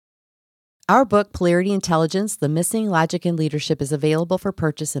Our book, Polarity Intelligence, The Missing Logic in Leadership, is available for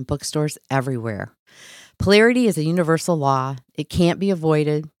purchase in bookstores everywhere. Polarity is a universal law. It can't be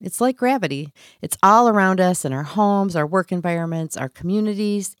avoided. It's like gravity. It's all around us in our homes, our work environments, our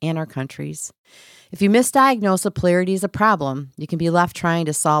communities, and our countries. If you misdiagnose a polarity as a problem, you can be left trying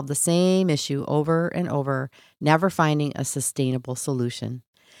to solve the same issue over and over, never finding a sustainable solution.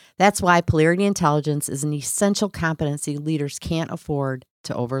 That's why polarity intelligence is an essential competency leaders can't afford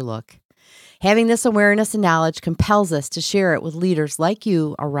to overlook. Having this awareness and knowledge compels us to share it with leaders like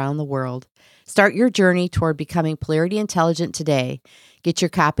you around the world. Start your journey toward becoming polarity intelligent today. Get your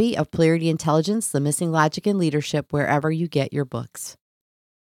copy of Polarity Intelligence, The Missing Logic in Leadership wherever you get your books.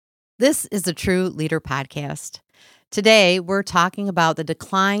 This is the True Leader Podcast. Today, we're talking about the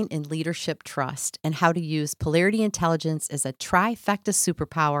decline in leadership trust and how to use polarity intelligence as a trifecta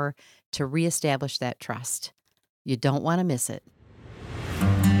superpower to reestablish that trust. You don't want to miss it.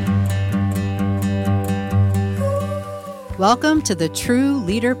 Welcome to the True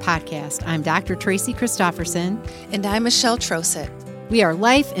Leader Podcast. I'm Dr. Tracy Christofferson. And I'm Michelle Trosett. We are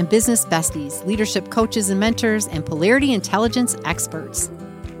life and business besties, leadership coaches and mentors, and polarity intelligence experts.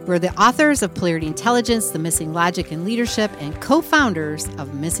 We're the authors of Polarity Intelligence, The Missing Logic in Leadership, and co-founders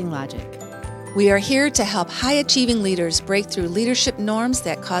of Missing Logic. We are here to help high-achieving leaders break through leadership norms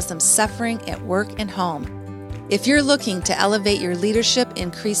that cause them suffering at work and home. If you're looking to elevate your leadership,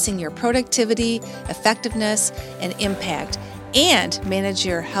 increasing your productivity, effectiveness, and impact, and manage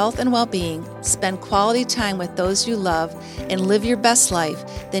your health and well-being, spend quality time with those you love, and live your best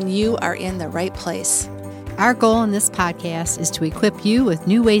life, then you are in the right place. Our goal in this podcast is to equip you with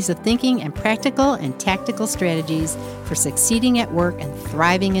new ways of thinking and practical and tactical strategies for succeeding at work and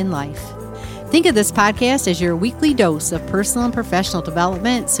thriving in life. Think of this podcast as your weekly dose of personal and professional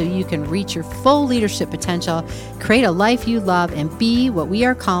development so you can reach your full leadership potential, create a life you love, and be what we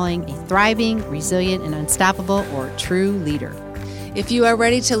are calling a thriving, resilient, and unstoppable or true leader. If you are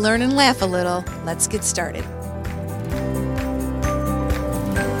ready to learn and laugh a little, let's get started.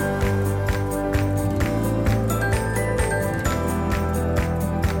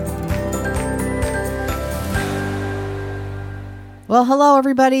 Well, hello,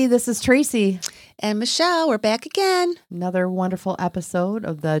 everybody. This is Tracy. And Michelle, we're back again. Another wonderful episode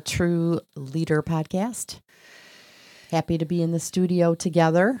of the True Leader Podcast. Happy to be in the studio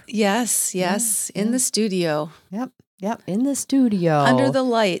together. Yes, in the studio. Yep, in the studio. Under the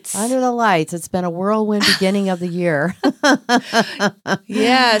lights. It's been a whirlwind beginning of the year.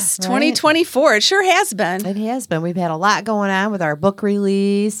 Yes, right? 2024. It sure has been. It has been. We've had a lot going on with our book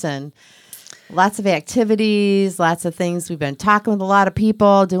release and lots of activities, lots of things. We've been talking with a lot of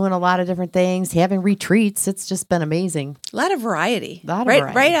people, doing a lot of different things, having retreats. It's just been amazing. A lot of variety.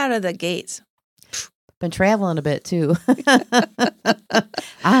 Variety. Right out of the gates. Been traveling a bit too.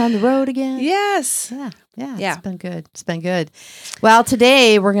 On the road again. Yes. Yeah. It's been good. Well,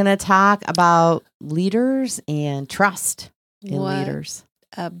 today we're going to talk about leaders and trust in leaders.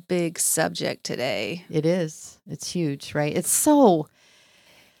 A big subject today. It is. It's huge, right? It's so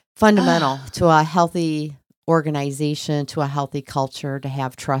fundamental to a healthy organization, to a healthy culture, to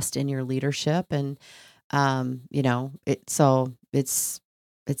have trust in your leadership. And, it's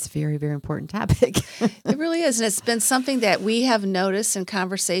a very, very important topic. It really is. And it's been something that we have noticed in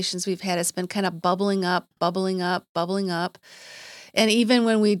conversations we've had. It's been kind of bubbling up. And even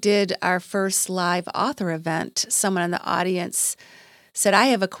when we did our first live author event, someone in the audience said, I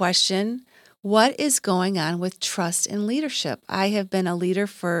have a question. What is going on with trust in leadership? I have been a leader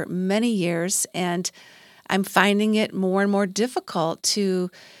for many years, and I'm finding it more and more difficult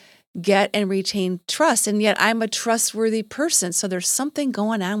to get and retain trust. And yet I'm a trustworthy person. So there's something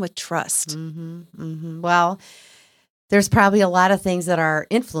going on with trust. Well, there's probably a lot of things that are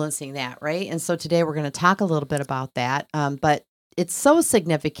influencing that, right? And so today we're going to talk a little bit about that. But it's so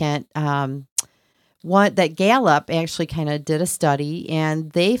significant. That Gallup actually kind of did a study,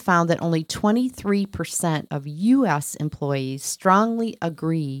 and they found that only 23% of U.S. employees strongly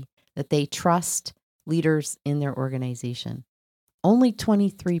agree that they trust leaders in their organization. Only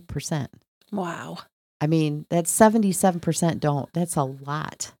 23%. Wow. I mean, that's 77% don't. That's a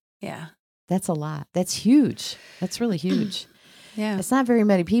lot. Yeah. That's a lot. That's huge. That's really huge. Yeah. It's not very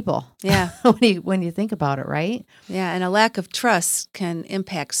many people. Yeah. when you think about it, right? Yeah. And a lack of trust can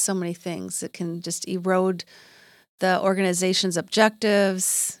impact so many things. It can just erode the organization's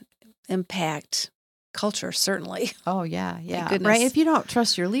objectives, impact culture, certainly. Oh, yeah. Goodness. Right. If you don't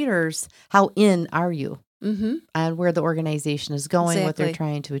trust your leaders, how in are you? Mm-hmm. And where the organization is going, Exactly. what they're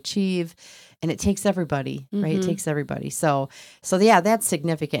trying to achieve. And it takes everybody, right? It takes everybody. So yeah, that's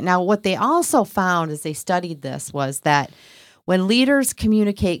significant. Now, what they also found as they studied this was that When leaders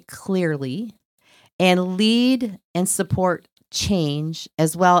communicate clearly and lead and support change,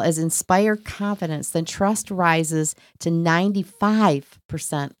 as well as inspire confidence, then trust rises to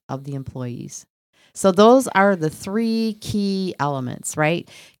 95% of the employees. So those are the three key elements, right?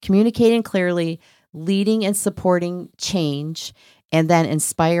 Communicating clearly, leading and supporting change, and then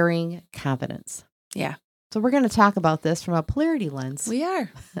inspiring confidence. Yeah. So we're going to talk about this from a Polarity lens. We are.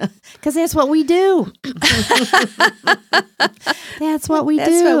 Because that's what we do. That's what we do.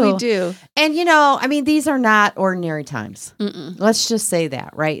 That's what we do. And, these are not ordinary times. Let's just say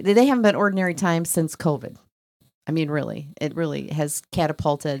that, right? They haven't been ordinary times since COVID. Really. It really has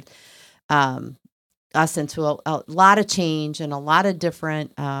catapulted us into a lot of change and a lot of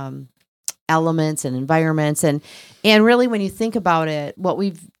different elements and environments. And really, when you think about it,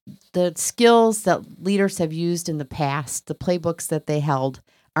 the skills that leaders have used in the past, the playbooks that they held,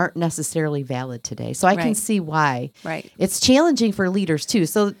 aren't necessarily valid today. So I can see why. Right. It's challenging for leaders too.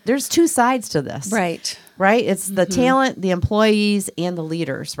 So there's two sides to this. Right. Right? It's the talent, the employees, and the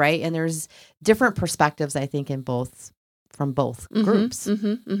leaders, right? And there's different perspectives, I think, from both groups. So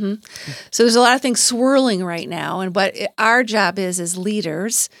there's a lot of things swirling right now. And what our job is as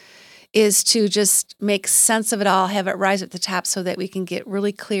leaders is to just make sense of it all, have it rise at the top so that we can get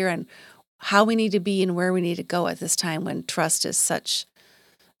really clear on how we need to be and where we need to go at this time when trust is such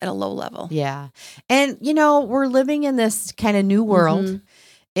at a low level. Yeah. And, we're living in this kind of new world.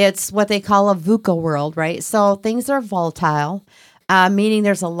 It's what they call a VUCA world, right? So things are volatile, meaning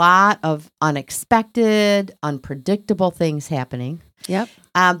there's a lot of unexpected, unpredictable things happening. Yep.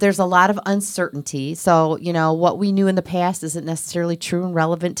 There's a lot of uncertainty. So, what we knew in the past isn't necessarily true and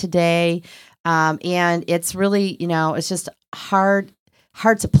relevant today. And it's really, it's just hard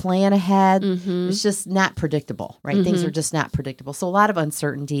to plan ahead. It's just not predictable, right? Things are just not predictable. So a lot of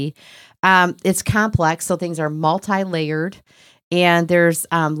uncertainty. It's complex. So things are multi-layered. And there's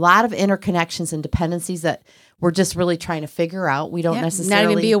a lot of interconnections and dependencies that we're just really trying to figure out. We don't necessarily...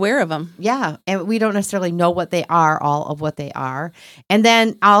 Not even be aware of them. Yeah. And we don't necessarily know what they are, all of what they are. And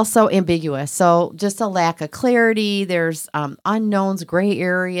then also ambiguous. So just a lack of clarity. There's unknowns, gray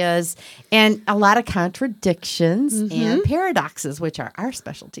areas, and a lot of contradictions and paradoxes, which are our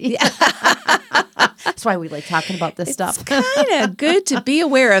specialty. Yeah. That's why we like talking about this stuff. It's kind of good to be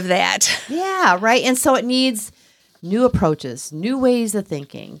aware of that. Yeah, right. And so it needs new approaches, new ways of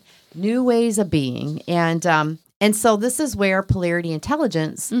thinking, new ways of being. And so this is where Polarity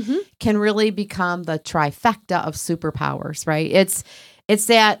Intelligence can really become the trifecta of superpowers, right? It's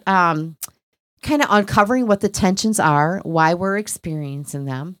that kind of uncovering what the tensions are, why we're experiencing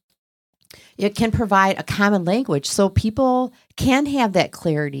them. It can provide a common language so people can have that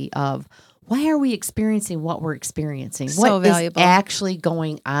clarity of why are we experiencing what we're experiencing? So what valuable. is actually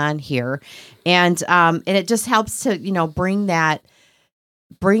going on here? And it just helps to,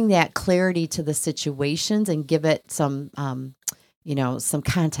 bring that clarity to the situations and give it some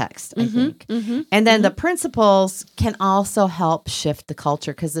context, I think. And then the principles can also help shift the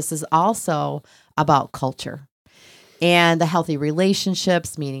culture, because this is also about culture. And the healthy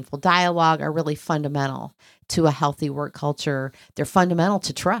relationships, meaningful dialogue are really fundamental to a healthy work culture. They're fundamental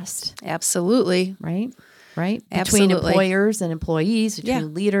to trust. Absolutely. Right? Absolutely. Between employers and employees,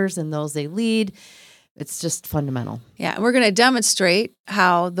 between leaders and those they lead. It's just fundamental. Yeah. And we're going to demonstrate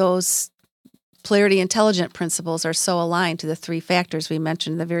how those Polarity Intelligent principles are so aligned to the three factors we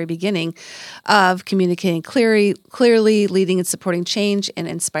mentioned in the very beginning of communicating clearly, leading and supporting change, and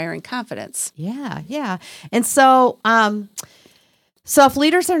inspiring confidence. Yeah. And so if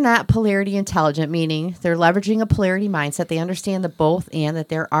leaders are not Polarity Intelligent, meaning they're leveraging a Polarity mindset, they understand the both and that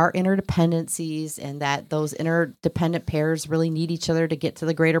there are interdependencies and that those interdependent pairs really need each other to get to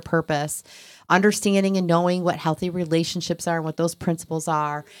the greater purpose, understanding and knowing what healthy relationships are and what those principles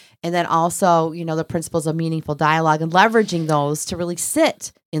are. And then also, the principles of meaningful dialogue and leveraging those to really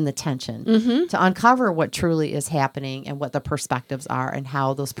sit in the tension, to uncover what truly is happening and what the perspectives are and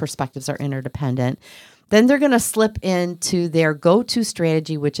how those perspectives are interdependent. Then they're going to slip into their go-to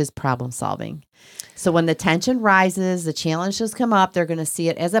strategy, which is problem solving. So when the tension rises, the challenges come up, they're going to see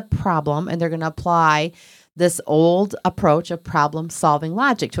it as a problem and they're going to apply this old approach of problem-solving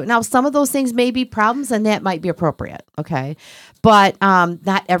logic to it. Now, some of those things may be problems, and that might be appropriate, okay? But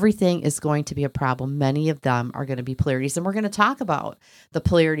not everything is going to be a problem. Many of them are going to be polarities, and we're going to talk about the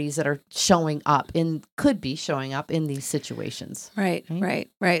polarities that are could be showing up in these situations. Right.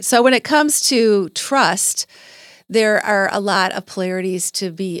 So when it comes to trust, there are a lot of polarities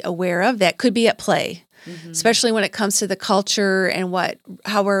to be aware of that could be at play. especially when it comes to the culture and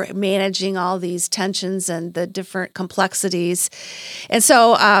how we're managing all these tensions and the different complexities. And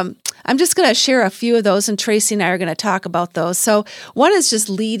so I'm just going to share a few of those, and Tracy and I are going to talk about those. So one is just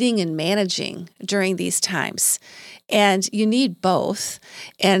leading and managing during these times. And you need both,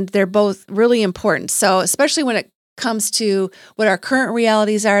 and they're both really important. So especially when it comes to what our current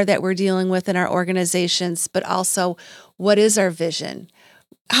realities are that we're dealing with in our organizations, but also what is our vision?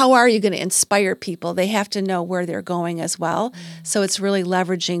 How are you going to inspire people? They have to know where they're going as well. So it's really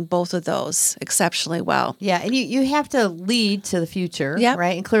leveraging both of those exceptionally well. Yeah, and you have to lead to the future, Yep.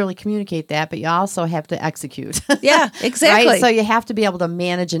 right? And clearly communicate that, but you also have to execute. Yeah, exactly. Right? So you have to be able to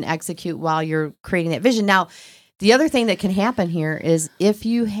manage and execute while you're creating that vision. Now, the other thing that can happen here is if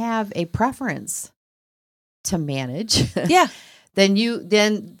you have a preference to manage, Yeah.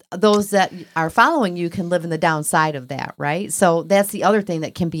 then those that are following you can live in the downside of that, right? So that's the other thing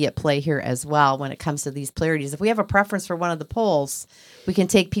that can be at play here as well when it comes to these polarities. If we have a preference for one of the poles, we can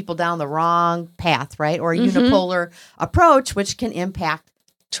take people down the wrong path, right? Or a unipolar approach, which can impact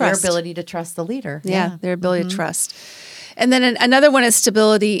Trust. their ability to trust the leader. Yeah, their ability to trust. And then another one is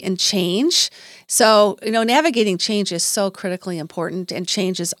stability and change. So, navigating change is so critically important, and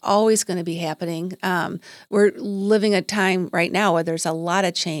change is always going to be happening. We're living a time right now where there's a lot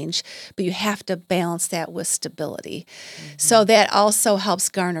of change, but you have to balance that with stability. So that also helps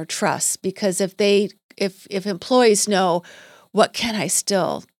garner trust, because if employees know, what can I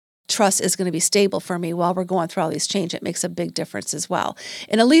still trust is going to be stable for me while we're going through all these change, it makes a big difference as well.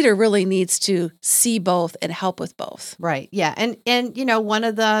 And a leader really needs to see both and help with both. Right. Yeah. And one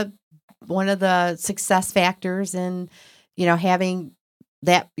of the success factors in, having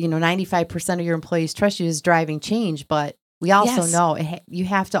that, 95% of your employees trust you is driving change, but we also know you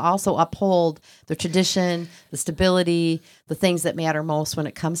have to also uphold the tradition, the stability, the things that matter most when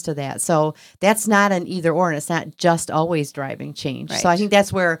it comes to that. So that's not an either or, and it's not just always driving change. Right. So I think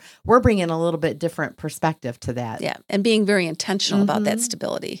that's where we're bringing a little bit different perspective to that. Yeah, and being very intentional about that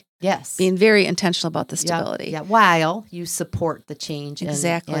stability. Yes. Being very intentional about the stability. Yeah, while you support the change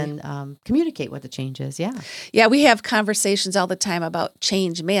Exactly. and communicate what the change is. Yeah. Yeah, we have conversations all the time about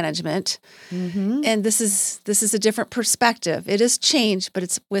change management. And this is a different perspective. It is change, but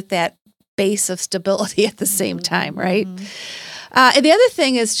it's with that base of stability at the same time, right? And the other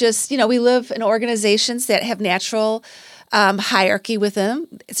thing is just, we live in organizations that have natural hierarchy with them.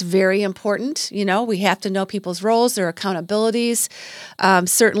 It's very important. We have to know people's roles, their accountabilities.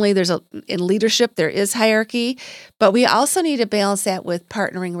 Certainly in leadership, there is hierarchy, but we also need to balance that with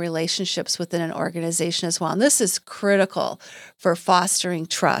partnering relationships within an organization as well. And this is critical for fostering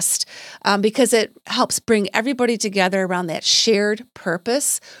trust because it helps bring everybody together around that shared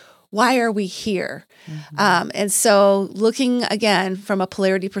purpose. Why are we here? And so looking again from a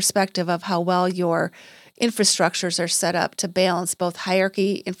polarity perspective of how well your infrastructures are set up to balance both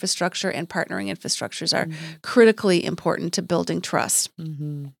hierarchy infrastructure and partnering infrastructures are critically important to building trust.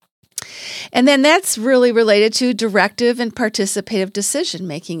 And then that's really related to directive and participative decision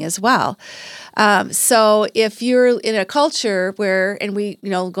making as well. So if you're in a culture where, and we,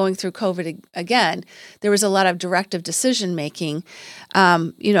 going through COVID again, there was a lot of directive decision making,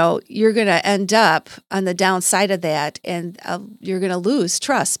 you're going to end up on the downside of that, and you're going to lose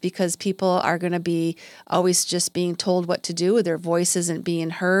trust because people are going to be always just being told what to do. Their voice isn't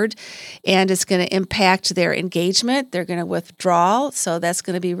being heard, and it's going to impact their engagement. They're going to withdraw. So that's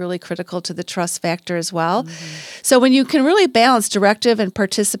going to be really critical to the trust factor as well. So when you can really balance directive and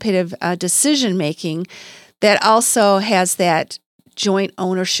participative decision making, that also has that joint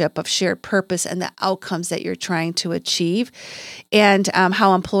ownership of shared purpose and the outcomes that you're trying to achieve, and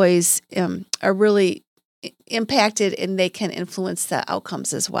how employees are really impacted and they can influence the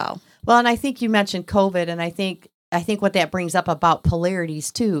outcomes as well. Well, and I think you mentioned COVID, and I think what that brings up about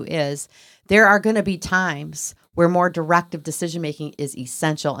polarities too is there are going to be times where more directive decision making is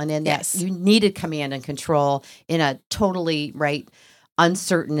essential, and in that you needed command and control in a totally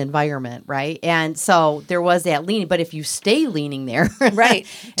uncertain environment, right? And so there was that leaning, but if you stay leaning there, right,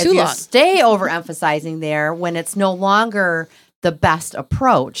 too long, stay overemphasizing there when it's no longer the best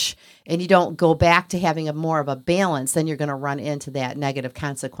approach, and you don't go back to having more of a balance, then you're going to run into that negative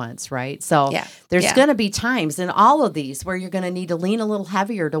consequence, right? So there's going to be times in all of these where you're going to need to lean a little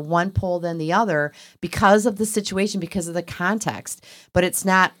heavier to one pole than the other because of the situation, because of the context. But it's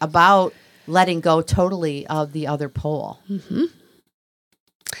not about letting go totally of the other pole.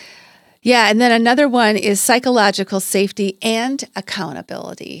 Yeah, and then another one is psychological safety and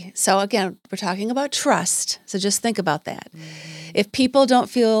accountability. So again, we're talking about trust. So just think about that. If people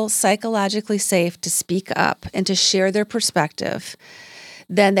don't feel psychologically safe to speak up and to share their perspective,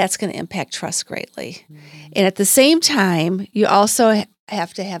 then that's going to impact trust greatly. And at the same time, you also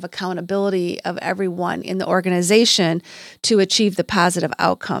have to have accountability of everyone in the organization to achieve the positive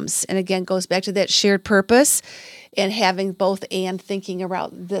outcomes. And again, goes back to that shared purpose and having both and thinking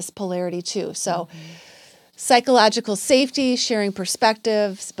about this polarity too. So psychological safety, sharing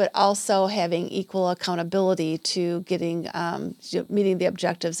perspectives, but also having equal accountability to getting meeting the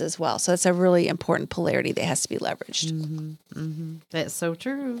objectives as well. So that's a really important polarity that has to be leveraged. That's so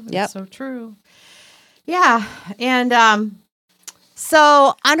true. That's Yep. so true. Yeah. And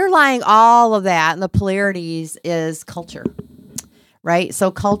so underlying all of that and the polarities is culture, right? So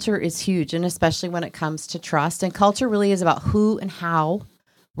culture is huge, and especially when it comes to trust. And culture really is about who and how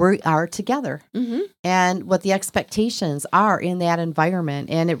we are together and what the expectations are in that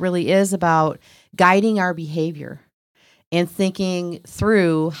environment. And it really is about guiding our behavior and thinking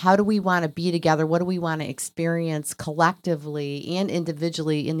through how do we want to be together? What do we want to experience collectively and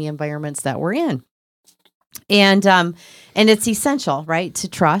individually in the environments that we're in? And it's essential, right, to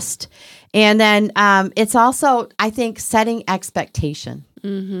trust. And then it's also, I think, setting expectation.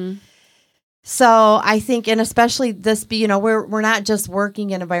 So I think, and especially this, we're not just working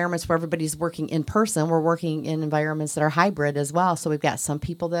in environments where everybody's working in person. We're working in environments that are hybrid as well. So we've got some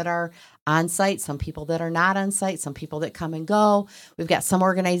people that are on site, some people that are not on site, some people that come and go. We've got some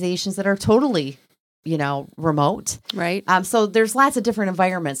organizations that are totally, remote. Right. So there's lots of different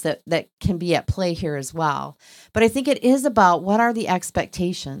environments that can be at play here as well. But I think it is about what are the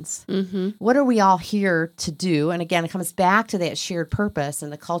expectations? What are we all here to do? And again, it comes back to that shared purpose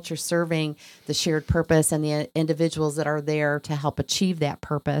and the culture serving the shared purpose and the individuals that are there to help achieve that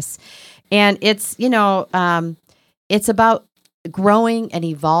purpose. And it's, it's about growing and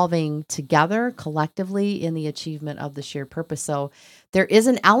evolving together collectively in the achievement of the shared purpose. So there is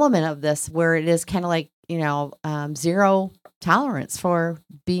an element of this where it is kind of like, zero tolerance for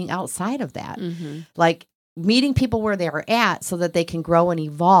being outside of that. Like meeting people where they are at so that they can grow and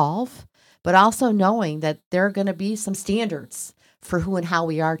evolve, but also knowing that there are going to be some standards for who and how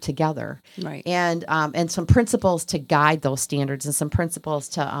we are together. Right. And some principles to guide those standards and some principles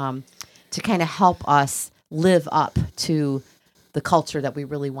to kind of help us live up to the culture that we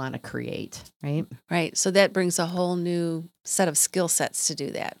really want to create, right? Right. So that brings a whole new set of skill sets to do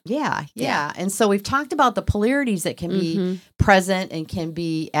that. Yeah. And so we've talked about the polarities that can be present and can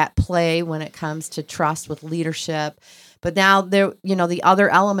be at play when it comes to trust with leadership. But now there, the other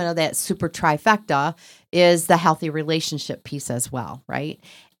element of that super trifecta is the healthy relationship piece as well, right?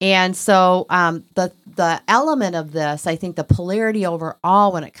 And so the element of this, I think the polarity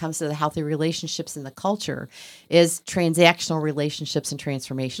overall when it comes to the healthy relationships in the culture is transactional relationships and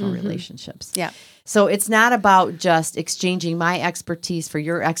transformational relationships. Yeah. So it's not about just exchanging my expertise for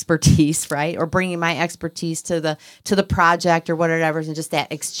your expertise, right? Or bringing my expertise to the project or whatever, and just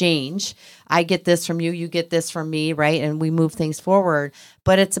that exchange. I get this from you, you get this from me, right? And we move things forward.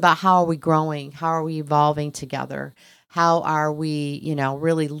 But it's about how are we growing? How are we evolving together? How are we,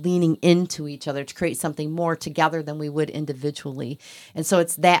 really leaning into each other to create something more together than we would individually? And so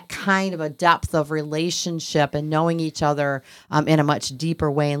it's that kind of a depth of relationship and knowing each other in a much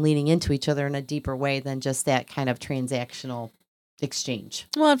deeper way and leaning into each other in a deeper way than just that kind of transactional exchange.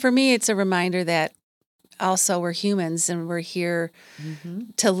 Well, and for me, it's a reminder that also we're humans and we're here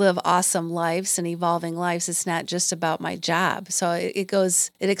to live awesome lives and evolving lives. It's not just about my job. So it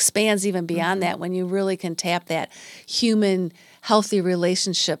expands even beyond that when you really can tap that human healthy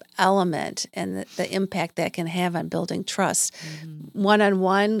relationship element and the impact that can have on building trust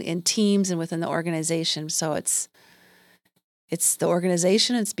one-on-one in teams and within the organization. So it's the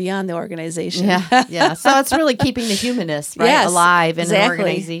organization. It's beyond the organization. Yeah. So it's really keeping the humanness alive in an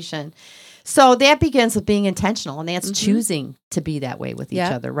organization. So that begins with being intentional, and that's choosing to be that way with each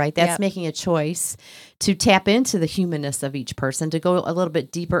other, right? That's making a choice to tap into the humanness of each person, to go a little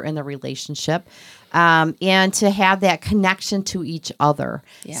bit deeper in the relationship, and to have that connection to each other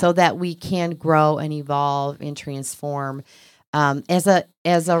so that we can grow and evolve and transform as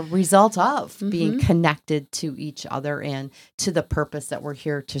a result of being connected to each other and to the purpose that we're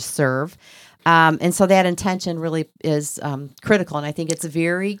here to serve. And so that intention really is critical. And I think it's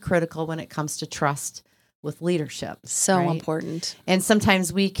very critical when it comes to trust with leadership. So important. And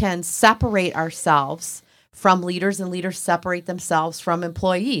sometimes we can separate ourselves from leaders and leaders separate themselves from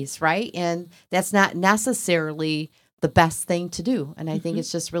employees, right? And that's not necessarily the best thing to do. And I think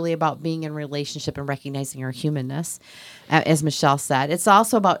it's just really about being in relationship and recognizing our humanness, as Michelle said. It's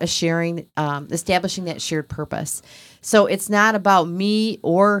also about establishing that shared purpose. So it's not about me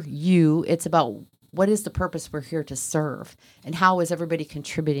or you. It's about what is the purpose we're here to serve and how is everybody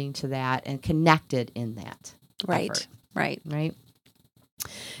contributing to that and connected in that effort. Right. Right.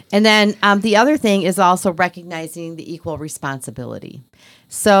 And then the other thing is also recognizing the equal responsibility.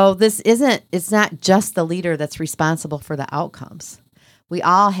 So it's not just the leader that's responsible for the outcomes. We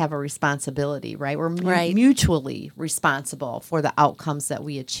all have a responsibility, right? We're Right. mutually responsible for the outcomes that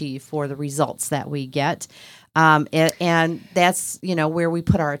we achieve, for the results that we get. And that's, where we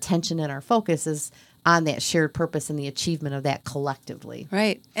put our attention and our focus is on that shared purpose and the achievement of that collectively.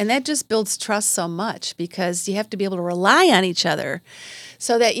 Right. And that just builds trust so much because you have to be able to rely on each other.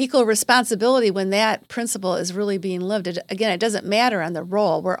 So that equal responsibility, when that principle is really being lived, it doesn't matter on the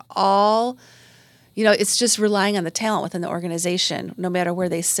role. We're all, it's just relying on the talent within the organization, no matter where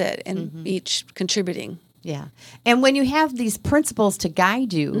they sit and each contributing. Yeah. And when you have these principles to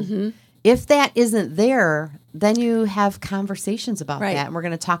guide you, if that isn't there, then you have conversations about Right. that. And we're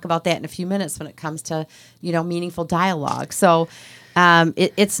going to talk about that in a few minutes when it comes to, meaningful dialogue. So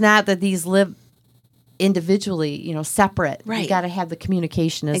it's not that these live individually, separate. Right. You got to have the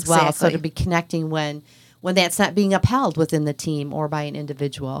communication as well. So Exactly. to be connecting when that's not being upheld within the team or by an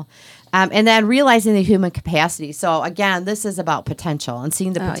individual. And then realizing the human capacity. So again, this is about potential and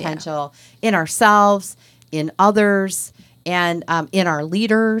seeing the potential in ourselves, in others, and in our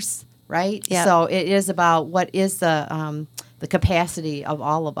leaders, right? Yeah. So it is about what is the capacity of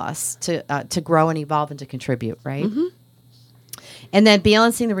all of us to grow and evolve and to contribute, right? And then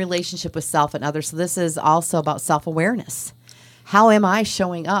balancing the relationship with self and others. So this is also about self-awareness. How am I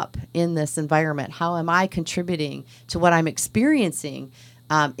showing up in this environment? How am I contributing to what I'm experiencing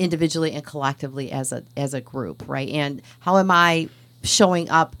individually and collectively as a group, right? And how am I showing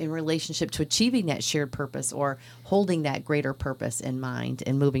up in relationship to achieving that shared purpose or holding that greater purpose in mind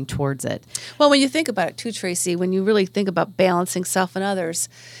and moving towards it? Well, when you think about it too, Tracy, when you really think about balancing self and others,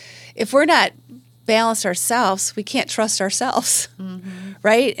 if we're not balanced ourselves, we can't trust ourselves,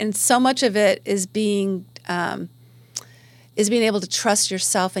 right? And so much of it is being able to trust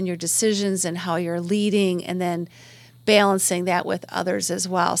yourself and your decisions and how you're leading, and then balancing that with others as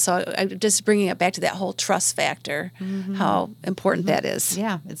well. So I'm just bringing it back to that whole trust factor, how important that is.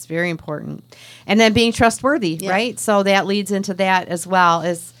 Yeah, it's very important. And then being trustworthy, right? So that leads into that as well.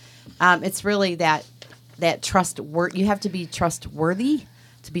 It's really that trust. You have to be trustworthy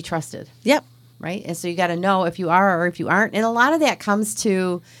to be trusted. Yep. Right? And so you got to know if you are or if you aren't. And a lot of that comes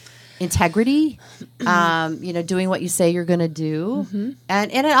to integrity, doing what you say you're going to do.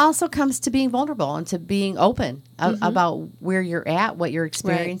 And it also comes to being vulnerable and to being open about where you're at, what you're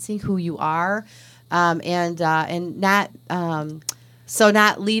experiencing, who you are, and not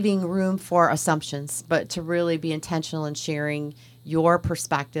not leaving room for assumptions, but to really be intentional in sharing your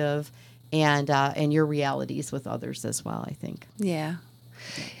perspective and your realities with others as well, I think. Yeah.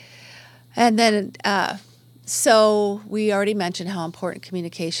 And then, so we already mentioned how important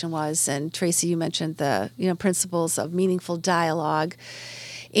communication was, and Tracy, you mentioned the principles of meaningful dialogue,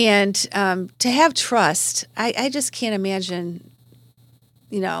 and to have trust. I just can't imagine.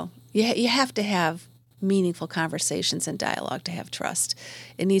 You have to have meaningful conversations and dialogue to have trust.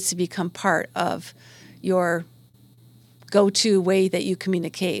 It needs to become part of your go-to way that you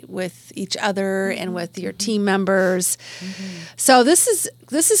communicate with each other and with your team members. So this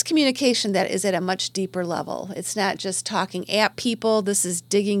is communication that is at a much deeper level. It's not just talking at people. This is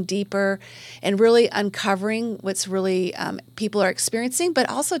digging deeper and really uncovering what's really people are experiencing, but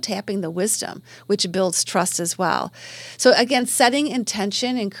also tapping the wisdom, which builds trust as well. So again, setting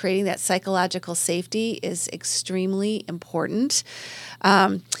intention and creating that psychological safety is extremely important,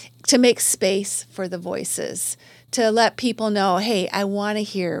 to make space for the voices, to let people know, hey, I want to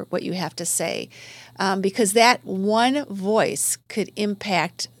hear what you have to say, because that one voice could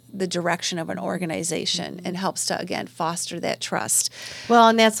impact the direction of an organization and helps to, again, foster that trust. Well,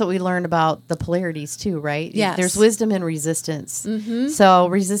 and that's what we learned about the polarities too, right? Yes. There's wisdom in resistance. So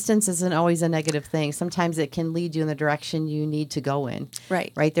resistance isn't always a negative thing. Sometimes it can lead you in the direction you need to go in.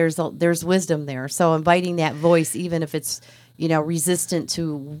 Right. Right? There's wisdom there. So inviting that voice, even if it's resistant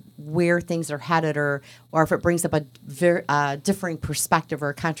to where things are headed, or if it brings up a very differing perspective or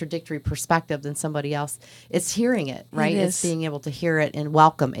a contradictory perspective than somebody else, it's hearing it, right? It's being able to hear it and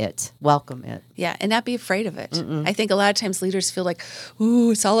welcome it. Yeah, and not be afraid of it. I think a lot of times leaders feel like, ooh,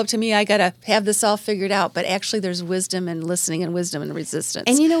 it's all up to me. I got to have this all figured out. But actually there's wisdom in listening and wisdom in resistance.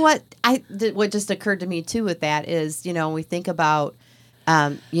 And you know what? What just occurred to me too with that is, when we think about,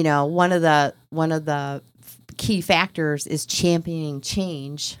 one of the key factors is championing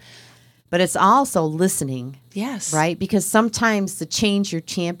change, but it's also listening. Yes. Right? Because sometimes the change you're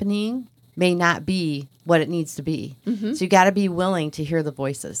championing may not be what it needs to be. So you got to be willing to hear the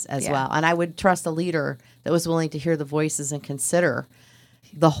voices as well. And I would trust a leader that was willing to hear the voices and consider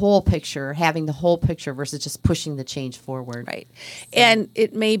the whole picture, having the whole picture versus just pushing the change forward. Right. And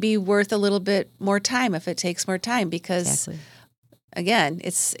it may be worth a little bit more time if it takes more time, because Exactly. again,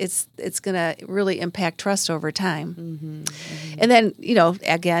 it's going to really impact trust over time. Mm-hmm, mm-hmm. And then,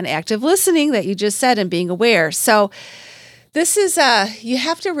 again, active listening that you just said and being aware. So this is, you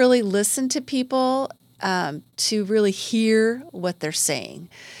have to really listen to people to really hear what they're saying.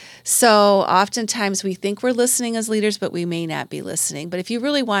 So oftentimes we think we're listening as leaders, but we may not be listening. But if you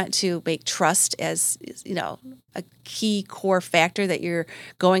really want to make trust as, a key core factor that you're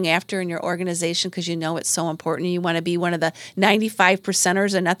going after in your organization, because it's so important, and you want to be one of the 95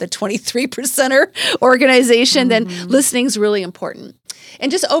 percenters and not the 23 percenter organization, then listening is really important. And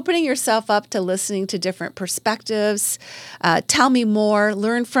just opening yourself up to listening to different perspectives, tell me more,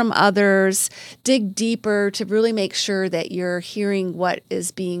 learn from others, dig deeper to really make sure that you're hearing what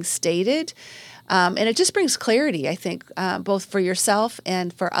is being stated. And it just brings clarity, I think, both for yourself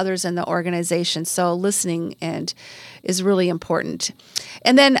and for others in the organization. So listening is really important.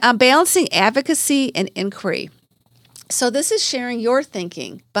 And then balancing advocacy and inquiry. So this is sharing your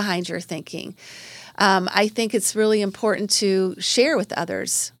thinking behind your thinking. I think it's really important to share with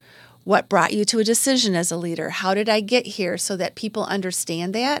others what brought you to a decision as a leader. How did I get here, so that people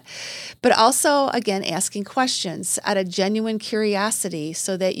understand that? But also, again, asking questions out of genuine curiosity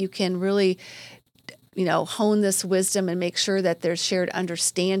so that you can really hone this wisdom and make sure that there's shared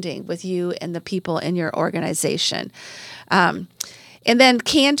understanding with you and the people in your organization. And then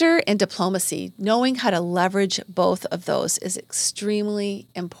candor and diplomacy, knowing how to leverage both of those is extremely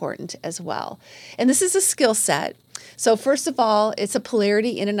important as well. And this is a skill set. So first of all, it's a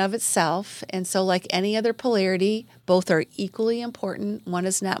polarity in and of itself. And so like any other polarity, both are equally important. One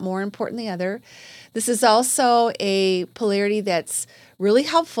is not more important than the other. This is also a polarity that's really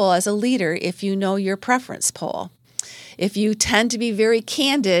helpful as a leader if you know your preference pole. If you tend to be very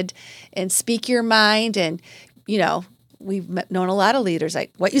candid and speak your mind, and, we've known a lot of leaders,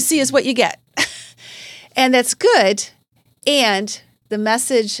 like what you see is what you get. And that's good. And the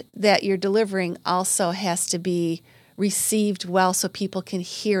message that you're delivering also has to be received well so people can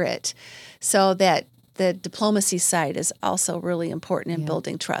hear it. So that the diplomacy side is also really important in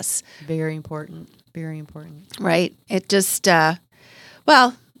building trust. Very important. Very important. Right. It just,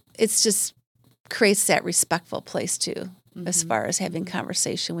 it's just creates that respectful place too, as far as having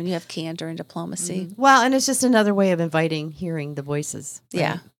conversation when you have candor and diplomacy. Well, and it's just another way of hearing the voices. Right?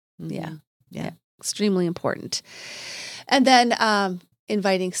 Yeah. Mm-hmm. Yeah. Extremely important. And then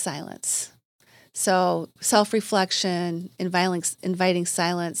inviting silence. So self-reflection, inviting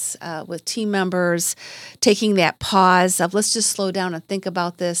silence with team members, taking that pause of let's just slow down and think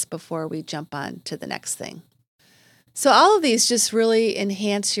about this before we jump on to the next thing. So all of these just really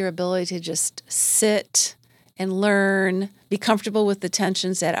enhance your ability to just sit and learn, be comfortable with the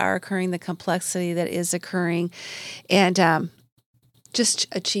tensions that are occurring, the complexity that is occurring, and just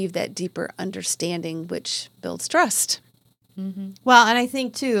achieve that deeper understanding, which builds trust. Mm-hmm. Well, and I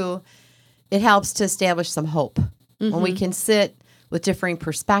think, too, it helps to establish some hope. When we can sit with differing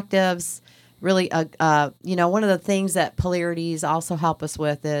perspectives, really, one of the things that polarities also help us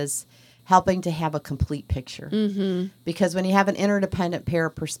with is helping to have a complete picture. Because when you have an interdependent pair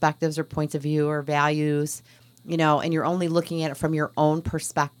of perspectives or points of view or values, and you're only looking at it from your own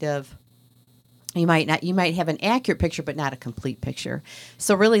perspective, you might have an accurate picture, but not a complete picture.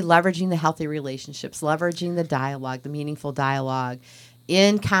 So really leveraging the healthy relationships, leveraging the dialogue, the meaningful dialogue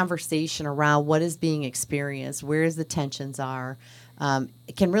in conversation around what is being experienced, where the tensions are,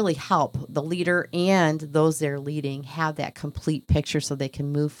 it can really help the leader and those they're leading have that complete picture so they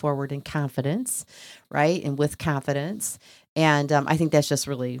can move forward in confidence, right? And with confidence. And I think that's just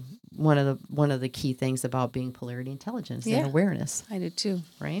really one of the key things about being polarity intelligence and awareness. I do too.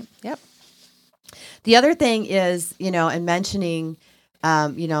 Right? Yep. The other thing is, and mentioning,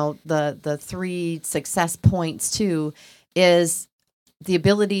 the 3 success points too, is the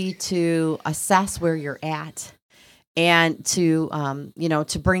ability to assess where you're at and to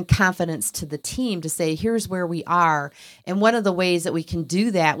bring confidence to the team to say, here's where we are. And one of the ways that we can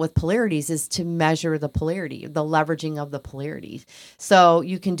do that with polarities is to measure the polarity, the leveraging of the polarities. So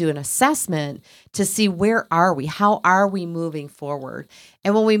you can do an assessment to see where are we, how are we moving forward.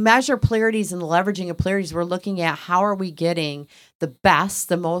 And when we measure polarities and the leveraging of polarities, we're looking at how are we getting the best,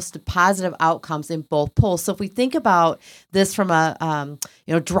 the most positive outcomes in both poles. So if we think about this from a,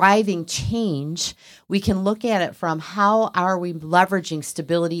 driving change, we can look at it from how are we leveraging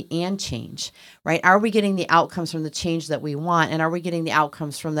stability and change, right? Are we getting the outcomes from the change that we want? And are we getting the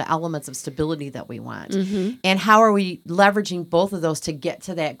outcomes from the elements of stability that we want? And how are we leveraging both of those to get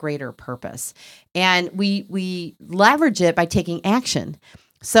to that greater purpose? And we leverage it by taking action.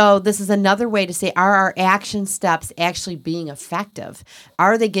 So this is another way to say, are our action steps actually being effective?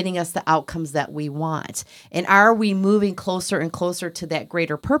 Are they getting us the outcomes that we want? And are we moving closer and closer to that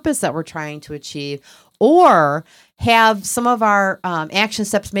greater purpose that we're trying to achieve? Or have some of our action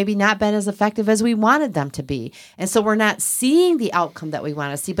steps maybe not been as effective as we wanted them to be? And so we're not seeing the outcome that we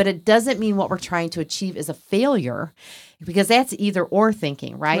want to see, but it doesn't mean what we're trying to achieve is a failure, because that's either or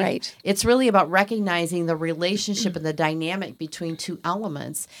thinking, right? Right. It's really about recognizing the relationship and the dynamic between two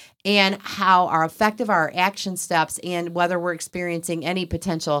elements and how are effective our action steps and whether we're experiencing any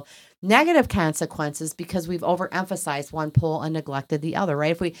potential negative consequences because we've overemphasized one pole and neglected the other,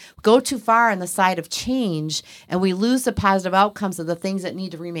 right? If we go too far on the side of change and we lose the positive outcomes of the things that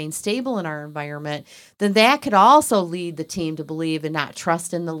need to remain stable in our environment, then that could also lead the team to believe and not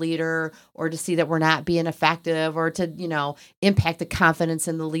trust in the leader, or to see that we're not being effective, or to, impact the confidence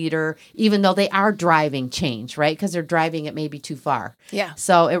in the leader, even though they are driving change, right? Because they're driving it maybe too far. Yeah.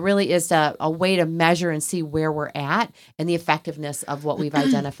 So it really is a way to measure and see where we're at and the effectiveness of what we've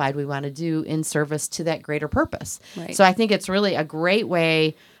identified we want to do in service to that greater purpose. Right. So I think it's really a great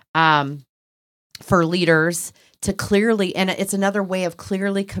way for leaders to clearly, and it's another way of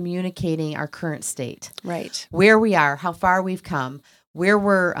clearly communicating our current state. Right. Where we are, how far we've come, where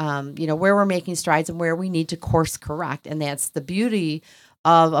we're, where we're making strides and where we need to course correct. And that's the beauty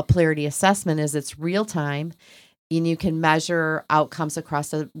of a Polarity assessment, is it's real time, and you can measure outcomes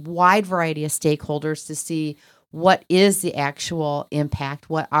across a wide variety of stakeholders to see what is the actual impact,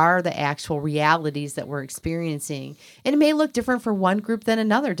 what are the actual realities that we're experiencing. And it may look different for one group than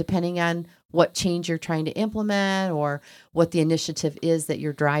another, depending on what change you're trying to implement or what the initiative is that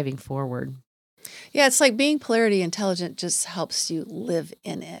you're driving forward. Yeah, it's like being Polarity intelligent just helps you live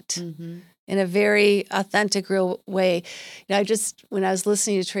in it in a very authentic, real way. When I was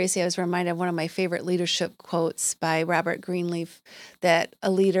listening to Tracy, I was reminded of one of my favorite leadership quotes by Robert Greenleaf, that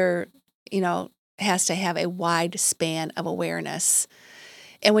a leader, has to have a wide span of awareness.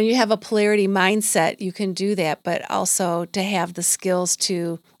 And when you have a Polarity mindset, you can do that, but also to have the skills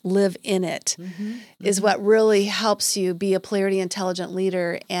to live in it is what really helps you be a Polarity intelligent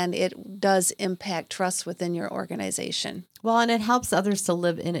leader, and it does impact trust within your organization. Well, and it helps others to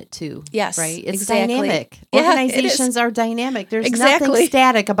live in it too. Yes, right? It's exactly. dynamic. Yeah, Organizations are dynamic. There's Exactly. nothing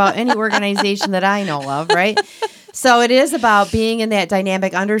static about any organization that I know of, right? So it is about being in that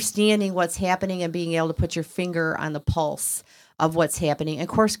dynamic, understanding what's happening and being able to put your finger on the pulse of what's happening, and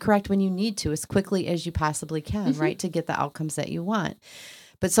course correct when you need to as quickly as you possibly can, right, to get the outcomes that you want.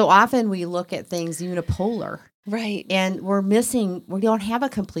 But so often we look at things unipolar. Right. And we don't have a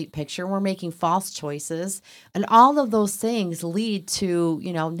complete picture. We're making false choices. And all of those things lead to,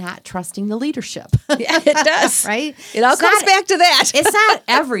 not trusting the leadership. Yeah, it does. Right? It all comes back to that. It's not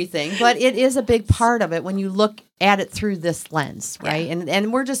everything, but it is a big part of it when you look at it through this lens, right? Yeah.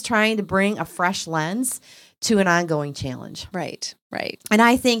 And we're just trying to bring a fresh lens to an ongoing challenge. Right. And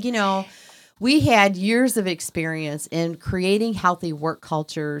I think, we had years of experience in creating healthy work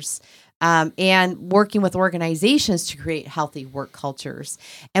cultures, and working with organizations to create healthy work cultures.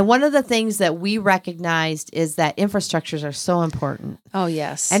 And one of the things that we recognized is that infrastructures are so important. Oh,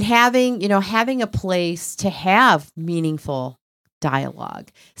 yes. And having a place to have meaningful dialogue,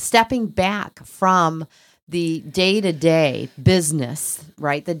 stepping back from the day-to-day business,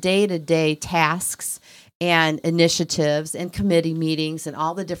 right? The day-to-day tasks and initiatives and committee meetings and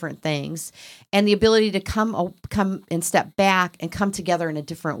all the different things, and the ability to come and step back and come together in a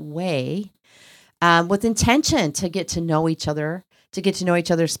different way, with intention to get to know each other, to get to know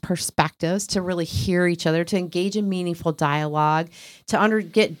each other's perspectives, to really hear each other, to engage in meaningful dialogue, to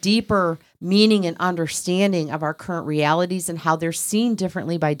get deeper meaning and understanding of our current realities and how they're seen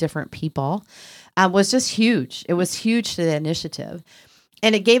differently by different people, was just huge. It was huge to the initiative.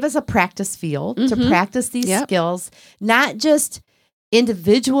 And it gave us a practice field to practice these skills, not just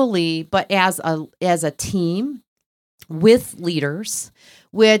individually, but as a team with leaders,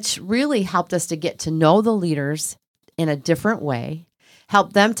 which really helped us to get to know the leaders in a different way,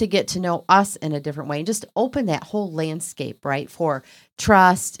 help them to get to know us in a different way, and just open that whole landscape, right, for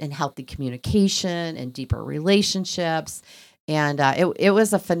trust and healthy communication and deeper relationships. And it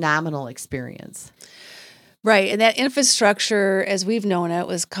was a phenomenal experience. Right. And that infrastructure, as we've known it,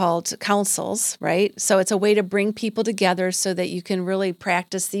 was called councils, right? So it's a way to bring people together so that you can really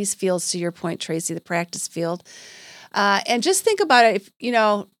practice these fields, to your point, Tracy, the practice field. And just think about it.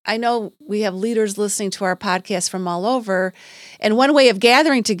 I know we have leaders listening to our podcast from all over, and one way of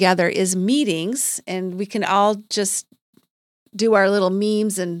gathering together is meetings, and we can all just do our little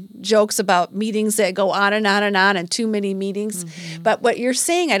memes and jokes about meetings that go on and on and on, and too many meetings. But what you're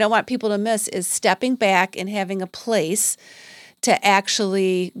saying, I don't want people to miss, is stepping back and having a place to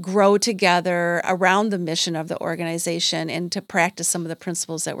actually grow together around the mission of the organization and to practice some of the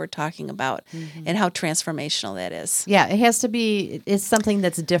principles that we're talking about and how transformational that is. Yeah, it has to be, it's something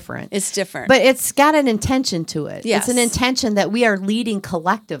that's different. It's different. But it's got an intention to it. Yes. It's an intention that we are leading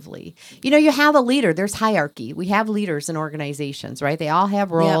collectively. You have a leader. There's hierarchy. We have leaders in organizations, right? They all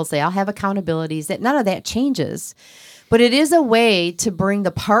have roles. They all have accountabilities. That none of that changes. But it is a way to bring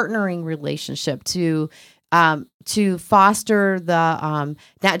the partnering relationship to foster the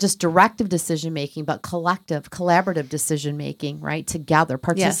not just directive decision making, but collaborative decision making, right? Together,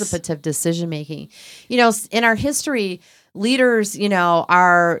 participative decision making. In our history, leaders,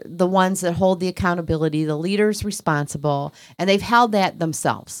 are the ones that hold the accountability, the leaders responsible, and they've held that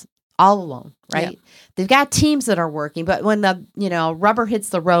themselves all alone, right? Yep. They've got teams that are working, but when the rubber hits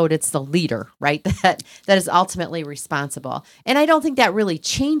the road, it's the leader, right? That is ultimately responsible. And I don't think that really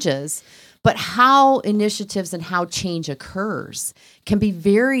changes. But how initiatives and how change occurs can be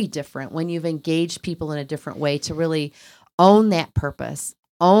very different when you've engaged people in a different way to really own that purpose,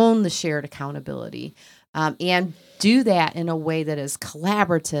 own the shared accountability, and do that in a way that is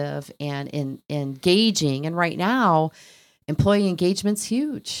collaborative and engaging. And right now, employee engagement's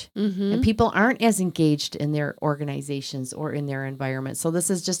huge, and people aren't as engaged in their organizations or in their environment. So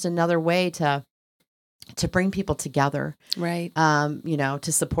this is just another way to bring people together, right?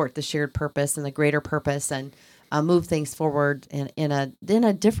 To support the shared purpose and the greater purpose, and move things forward in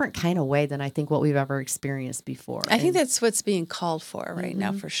a different kind of way than I think what we've ever experienced before. I think that's what's being called for right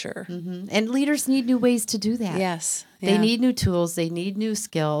now, for sure. And leaders need new ways to do that. Yes, they need new tools. They need new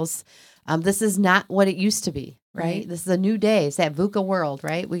skills. This is not what it used to be, right? This is a new day. It's that VUCA world,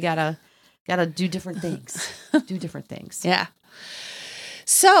 right? We gotta do different things. Yeah.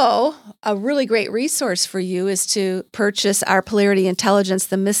 So a really great resource for you is to purchase our Polarity Intelligence,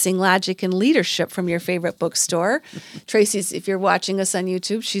 The Missing Logic in Leadership from your favorite bookstore. Tracy's, if you're watching us on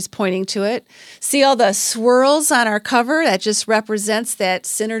YouTube, she's pointing to it. See all the swirls on our cover? That just represents that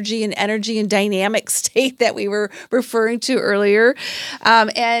synergy and energy and dynamic state that we were referring to earlier.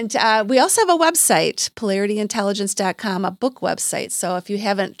 And we also have a website, polarityintelligence.com, a book website. So if you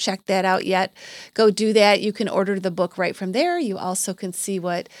haven't checked that out yet, go do that. You can order the book right from there. You also can see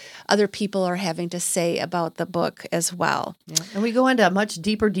what other people are having to say about the book as well. Yeah. And we go into much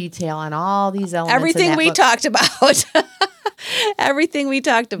deeper detail on all these elements. Everything we talked about. Everything we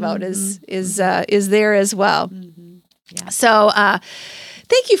talked about is there as well. Yeah. So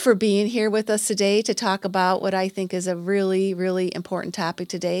thank you for being here with us today to talk about what I think is a really, really important topic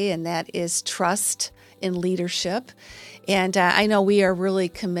today, and that is trust in leadership. And I know we are really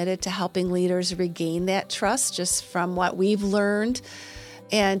committed to helping leaders regain that trust just from what we've learned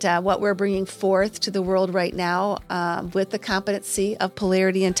and what we're bringing forth to the world right now with the competency of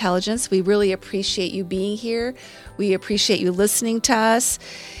Polarity Intelligence. We really appreciate you being here. We appreciate you listening to us.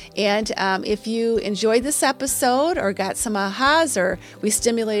 And if you enjoyed this episode or got some ahas or we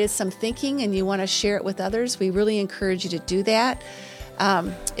stimulated some thinking and you want to share it with others, we really encourage you to do that.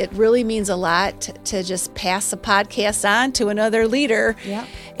 It really means a lot to just pass a podcast on to another leader. Yeah.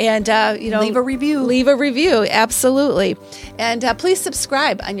 And, leave a review. Leave a review. Absolutely. And please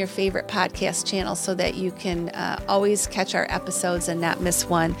subscribe on your favorite podcast channel so that you can always catch our episodes and not miss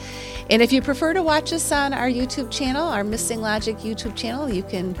one. And if you prefer to watch us on our YouTube channel, our Missing Logic YouTube channel, you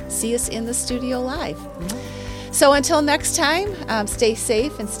can see us in the studio live. Mm-hmm. So until next time, stay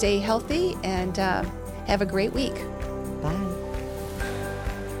safe and stay healthy and have a great week. Bye.